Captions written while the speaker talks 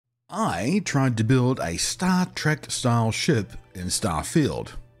I tried to build a Star Trek style ship in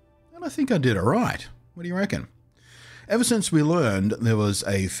Starfield, and I think I did alright. What do you reckon? Ever since we learned there was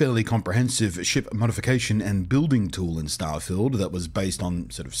a fairly comprehensive ship modification and building tool in Starfield that was based on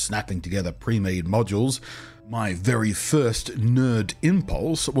sort of snapping together pre-made modules, my very first nerd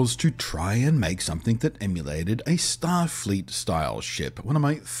impulse was to try and make something that emulated a Starfleet style ship, one of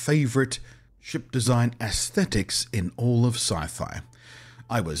my favourite ship design aesthetics in all of sci-fi.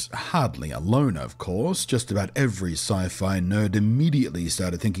 I was hardly alone, of course. Just about every sci-fi nerd immediately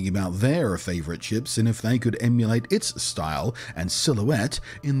started thinking about their favourite ships and if they could emulate its style and silhouette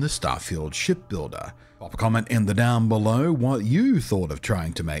in the Starfield shipbuilder. Pop a comment in the down below what you thought of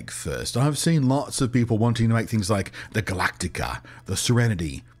trying to make first. I've seen lots of people wanting to make things like the Galactica, the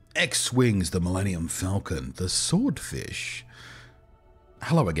Serenity, X-Wings, the Millennium Falcon, the Swordfish.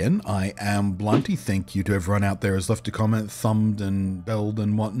 Hello again, I am Blighty. Thank you to everyone out there who's left a comment, thumbed and belled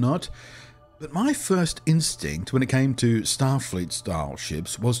and whatnot. But my first instinct when it came to Starfleet style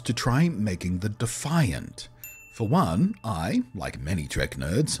ships was to try making the Defiant. For one, I, like many Trek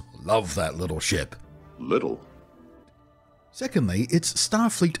nerds, love that little ship. Little. Secondly, its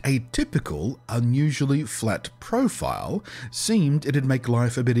Starfleet atypical, unusually flat profile seemed it'd make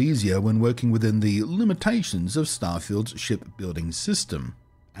life a bit easier when working within the limitations of Starfield's shipbuilding system,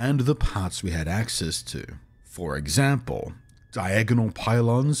 and the parts we had access to. For example, diagonal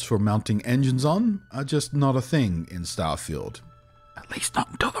pylons for mounting engines on are just not a thing in Starfield. At least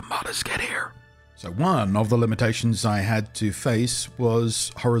not until the modders get here. So one of the limitations I had to face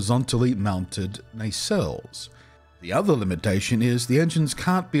was horizontally mounted nacelles. The other limitation is the engines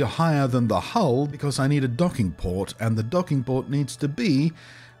can't be higher than the hull because I need a docking port, and the docking port needs to be,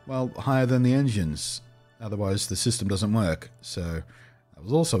 well, higher than the engines. Otherwise the system doesn't work, so that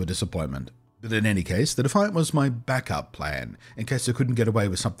was also a disappointment. But in any case, the Defiant was my backup plan, in case I couldn't get away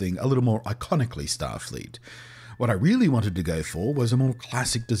with something a little more iconically Starfleet. What I really wanted to go for was a more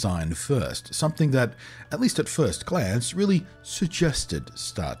classic design first, something that, at least at first glance, really suggested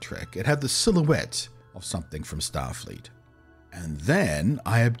Star Trek. It had the silhouette of something from Starfleet. And then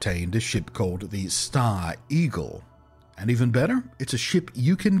I obtained a ship called the Star Eagle. And even better, it's a ship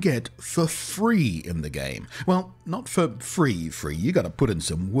you can get for free in the game. Well, not for free, you gotta put in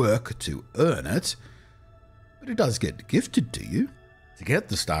some work to earn it, but it does get gifted to you. To get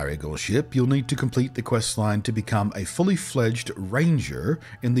the Star Eagle ship, you'll need to complete the questline to become a fully fledged Ranger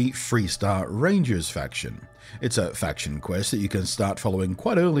in the Freestar Rangers faction. It's a faction quest that you can start following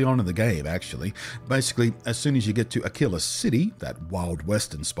quite early on in the game, actually. Basically, as soon as you get to Aquila City, that Wild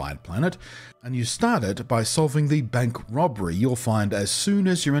West-inspired planet, and you start it by solving the bank robbery you'll find as soon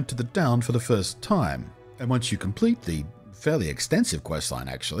as you enter the town for the first time. And once you complete the fairly extensive questline,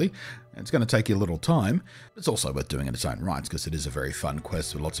 actually, it's going to take you a little time. It's also worth doing in its own rights because it is a very fun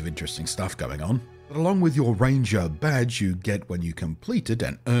quest with lots of interesting stuff going on. But along with your Ranger badge you get when you complete it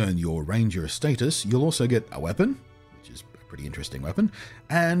and earn your Ranger status, you'll also get a weapon, which is a pretty interesting weapon,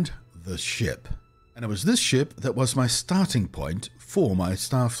 and the ship. And it was this ship that was my starting point for my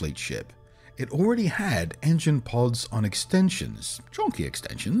Starfleet ship. It already had engine pods on extensions, chunky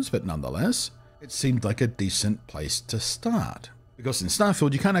extensions, but nonetheless, it seemed like a decent place to start. Because in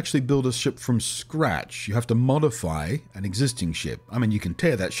Starfield, you can't actually build a ship from scratch. You have to modify an existing ship. I mean, you can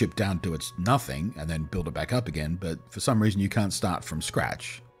tear that ship down to its nothing and then build it back up again, but for some reason you can't start from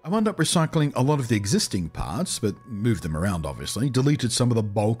scratch. I wound up recycling a lot of the existing parts, but moved them around obviously, deleted some of the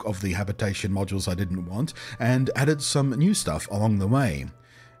bulk of the habitation modules I didn't want, and added some new stuff along the way.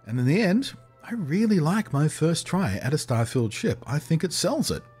 And in the end, I really like my first try at a Starfield ship. I think it sells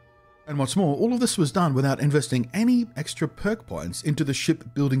it. And what's more, all of this was done without investing any extra perk points into the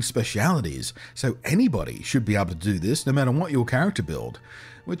ship building specialities, so anybody should be able to do this no matter what your character build,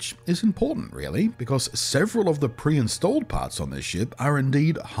 which is important really, because several of the pre-installed parts on this ship are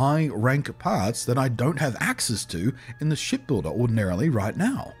indeed high-rank parts that I don't have access to in the shipbuilder ordinarily right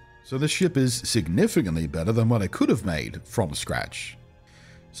now. So this ship is significantly better than what I could have made from scratch.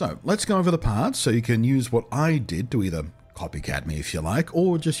 So let's go over the parts so you can use what I did to either copycat me if you like,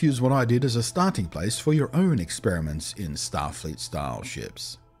 or just use what I did as a starting place for your own experiments in Starfleet style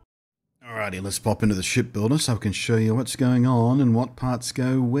ships. Alrighty, let's pop into the shipbuilder so I can show you what's going on and what parts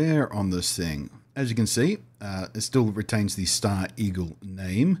go where on this thing. As you can see, it still retains the Star Eagle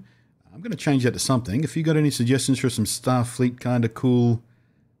name. I'm going to change that to something. If you got any suggestions for some Starfleet kind of cool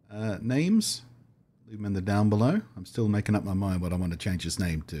names, leave them in the down below. I'm still making up my mind what I want to change this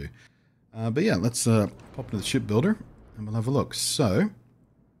name to. But yeah, let's pop into the shipbuilder. And we'll have a look. So,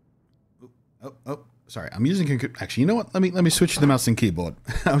 sorry, I'm using, actually, you know what? Let me switch to the mouse and keyboard.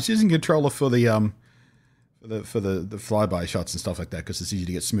 I was using controller for the for the flyby shots and stuff like that, because it's easy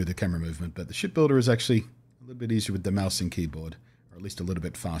to get smoother camera movement. But the shipbuilder is actually a little bit easier with the mouse and keyboard, or at least a little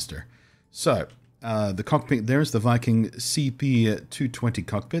bit faster. So the cockpit, there's the Viking CP220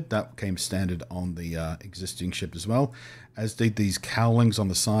 cockpit. That came standard on the existing ship as well, as did these cowlings on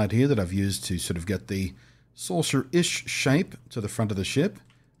the side here that I've used to sort of get the saucer-ish shape to the front of the ship.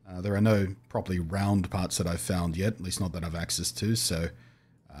 There are no properly round parts that I've found yet, at least not that I've access to, so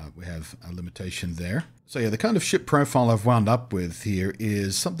we have a limitation there. So yeah, the kind of ship profile I've wound up with here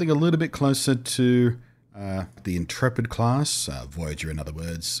is something a little bit closer to the Intrepid class, Voyager in other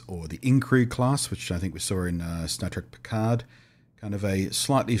words, or the Inquiry class, which I think we saw in Star Trek Picard. Kind of a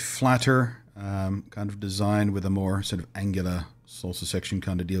slightly flatter kind of design with a more sort of angular saucer section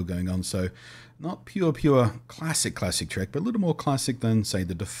kind of deal going on. So not pure classic Trek, but a little more classic than, say,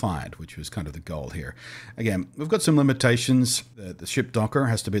 the Defiant, which was kind of the goal here. Again, we've got some limitations. The ship docker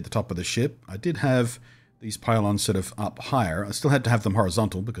has to be at the top of the ship. I did have these pylons sort of up higher. I still had to have them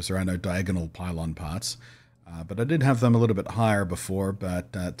horizontal because there are no diagonal pylon parts. But I did have them a little bit higher before, but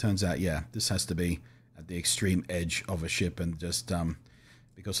it turns out, yeah, this has to be at the extreme edge of a ship, and just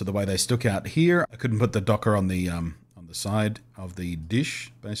because of the way they stuck out here, I couldn't put the docker on the side of the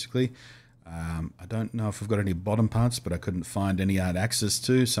dish, basically. I don't know if I've got any bottom parts, but I couldn't find any I had access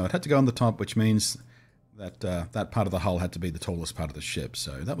to, so it had to go on the top, which means that that part of the hull had to be the tallest part of the ship.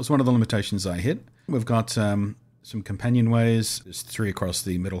 So that was one of the limitations I hit. We've got some companionways. There's 3 across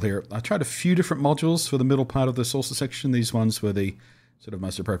the middle here. I tried a few different modules for the middle part of the saucer section. These ones were the sort of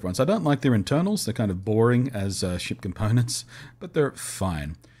most appropriate ones. I don't like their internals. They're kind of boring as ship components, but they're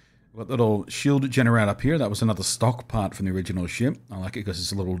fine. We've got a little shield generator up here. That was another stock part from the original ship. I like it because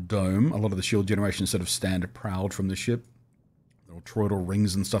it's a little dome. A lot of the shield generations sort of stand proud from the ship. Little toroidal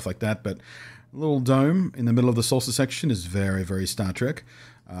rings and stuff like that. But a little dome in the middle of the saucer section is very, very Star Trek.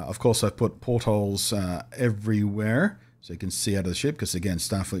 Of course, I've put portholes everywhere so you can see out of the ship. Because, again,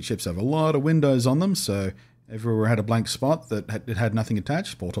 Starfleet ships have a lot of windows on them. So everywhere had a blank spot that it had nothing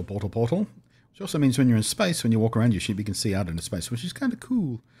attached. Portal, portal, portal. Which also means when you're in space, when you walk around your ship, you can see out into space, which is kind of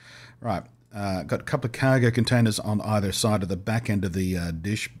cool. Right, got a couple of cargo containers on either side of the back end of the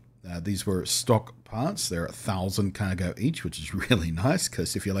dish. These were stock parts. They're 1,000 cargo each, which is really nice,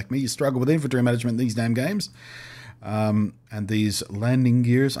 because if you're like me, you struggle with inventory management in these damn games. And these landing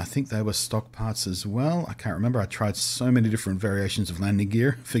gears, I think they were stock parts as well. I can't remember. I tried so many different variations of landing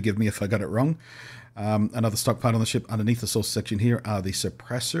gear. Forgive me if I got it wrong. Another stock part on the ship underneath the saucer section here are the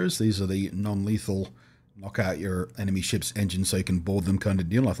suppressors. These are the non-lethal knock out your enemy ship's engine so you can board them kind of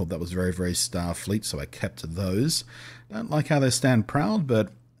deal. I thought that was very, very Starfleet, so I kept those. Don't like how they stand proud,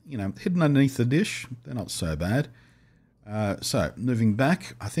 but, you know, hidden underneath the dish, they're not so bad. So, moving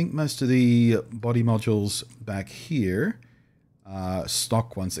back, I think most of the body modules back here are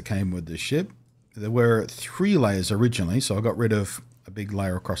stock ones that came with the ship. There were 3 layers originally, so I got rid of a big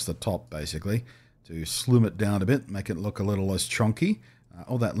layer across the top, basically, to slim it down a bit, make it look a little less chunky.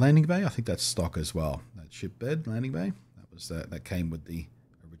 Oh, that landing bay, I think that's stock as well. That ship bed landing bay, that came with the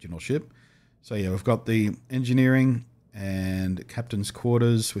original ship. So yeah, we've got the engineering and captain's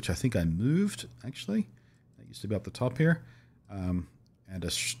quarters, which I think I moved, actually. That used to be up the top here. And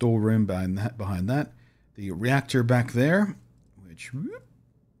a storeroom behind that. The reactor back there, which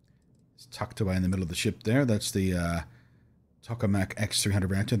is tucked away in the middle of the ship there. That's the Tokamak X300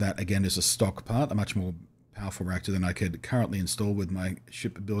 reactor. That, again, is a stock part, a much more powerful reactor than I could currently install with my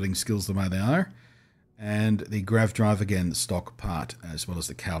shipbuilding skills the way they are. And the grav drive, again, stock part, as well as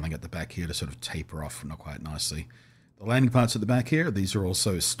the cowling at the back here to sort of taper off quite nicely. The landing parts at the back here, these are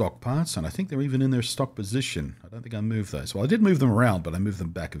also stock parts, and I think they're even in their stock position. I don't think I moved those. Well, I did move them around, but I moved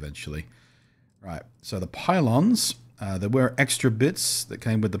them back eventually. Right, so the pylons, there were extra bits that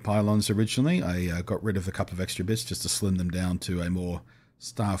came with the pylons originally. I got rid of a couple of extra bits just to slim them down to a more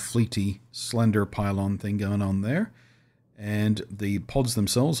Starfleety slender pylon thing going on there. And the pods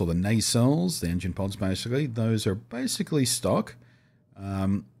themselves, or the nacelles, the engine pods basically, those are basically stock.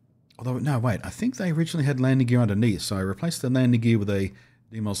 Although, no, wait, I think they originally had landing gear underneath, so I replaced the landing gear with a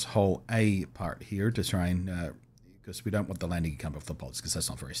Demos Hull A part here to try and, because we don't want the landing gear come off the pods, because that's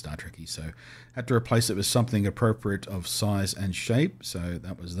not very Star Trek-y, so had to replace it with something appropriate of size and shape, so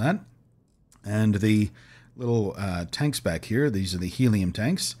that was that. And the little tanks back here, these are the helium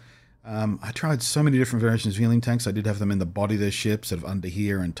tanks. I tried so many different versions of helium tanks. I did have them in the body of the ship, sort of under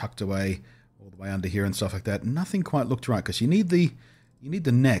here and tucked away, all the way under here and stuff like that. Nothing quite looked right, because you need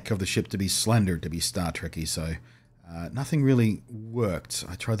the neck of the ship to be slender to be Star Trek-y, so nothing really worked.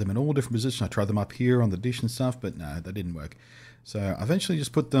 I tried them in all different positions. I tried them up here on the dish and stuff, but no, that didn't work. So I eventually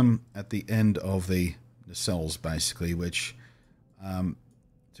just put them at the end of the nacelles, basically, which,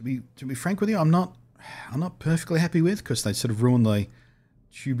 to be frank with you, I'm not I'm not perfectly happy with, because they sort of ruin the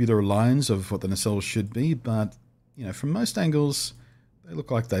tubular lines of what the nacelles should be, but, you know, from most angles, they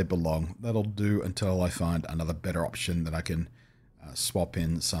look like they belong. That'll do until I find another better option that I can swap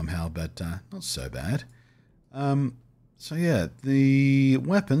in somehow, but not so bad. So yeah, the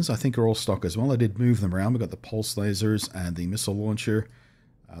weapons I think are all stock as well. I did move them around. We've got the pulse lasers and the missile launcher.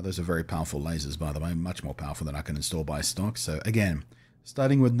 Those are very powerful lasers, by the way, much more powerful than I can install by stock. So again,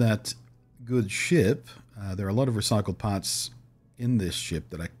 starting with that good ship, there are a lot of recycled parts in this ship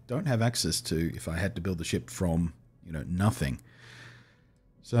that I don't have access to if I had to build the ship from, you know, nothing.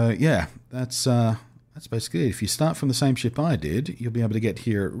 So yeah, that's basically it. If you start from the same ship I did, you'll be able to get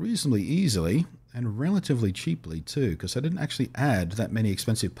here reasonably easily and relatively cheaply too, because I didn't actually add that many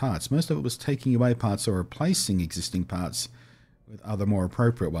expensive parts. Most of it was taking away parts or replacing existing parts with other more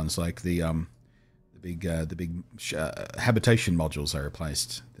appropriate ones, like the big habitation modules I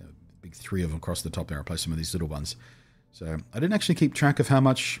replaced. The big 3 of them across the top. I replaced some of these little ones. So I didn't actually keep track of how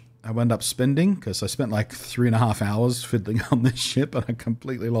much I wound up spending, because I spent like 3.5 hours fiddling on this ship, and I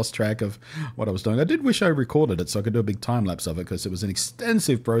completely lost track of what I was doing. I did wish I recorded it so I could do a big time lapse of it, because it was an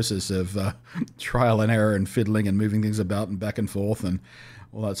extensive process of trial and error and fiddling and moving things about and back and forth and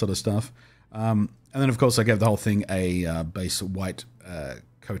all that sort of stuff. And then, of course, I gave the whole thing a base white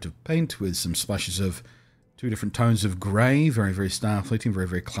coat of paint with some splashes of 2 different tones of grey, very, very Starfleeting, very,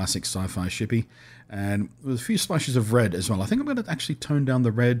 very classic sci-fi shippy, and with a few splashes of red as well. I think I'm going to actually tone down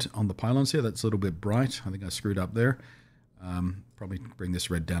the red on the pylons here. That's a little bit bright. I think I screwed up there. Probably bring this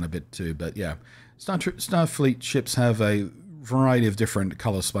red down a bit too, but yeah. Starfleet ships have a variety of different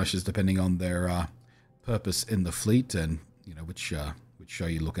colour splashes depending on their purpose in the fleet and, you know, which show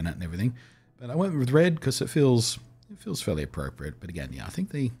you're looking at and everything. But I went with red because it feels fairly appropriate. But again, yeah, I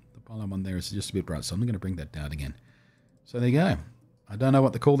think the pylon one there is just a bit bright, so I'm going to bring that down again. So there you go. I don't know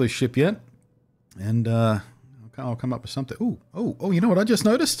what to call this ship yet, and I'll come up with something. Oh, you know what I just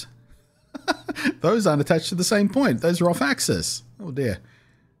noticed? Those aren't attached to the same point. Those are off axis. Oh dear.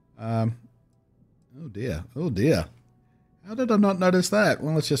 Oh dear. How did I not notice that?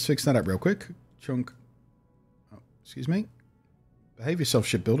 Well, let's just fix that up real quick. Chunk. Oh, excuse me. Behave yourself,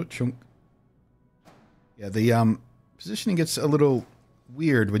 shipbuilder. Chunk. Yeah, the positioning gets a little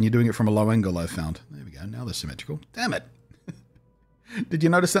weird when you're doing it from a low angle, I've found. There we go. Now they're symmetrical. Damn it. Did you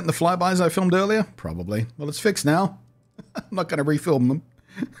notice that in the flybys I filmed earlier? Probably. Well, it's fixed now. I'm not going to refilm them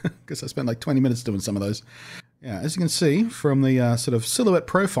because I spent like 20 minutes doing some of those. Yeah, as you can see from the sort of silhouette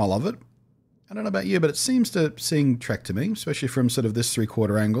profile of it, I don't know about you, but it seems to seem track to me, especially from sort of this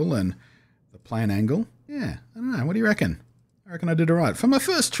 3/4 angle and the plane angle. Yeah, I don't know. What do you reckon? I reckon I did all right. For my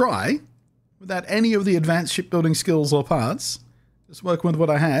first try, without any of the advanced shipbuilding skills or parts, just working with what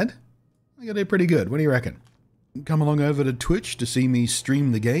I had, I think I did pretty good. What do you reckon? Come along over to Twitch to see me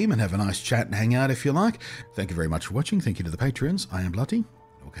stream the game and have a nice chat and hang out if you like. Thank you very much for watching. Thank you to the patrons. I am Bloody.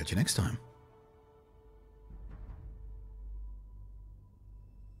 We'll catch you next time.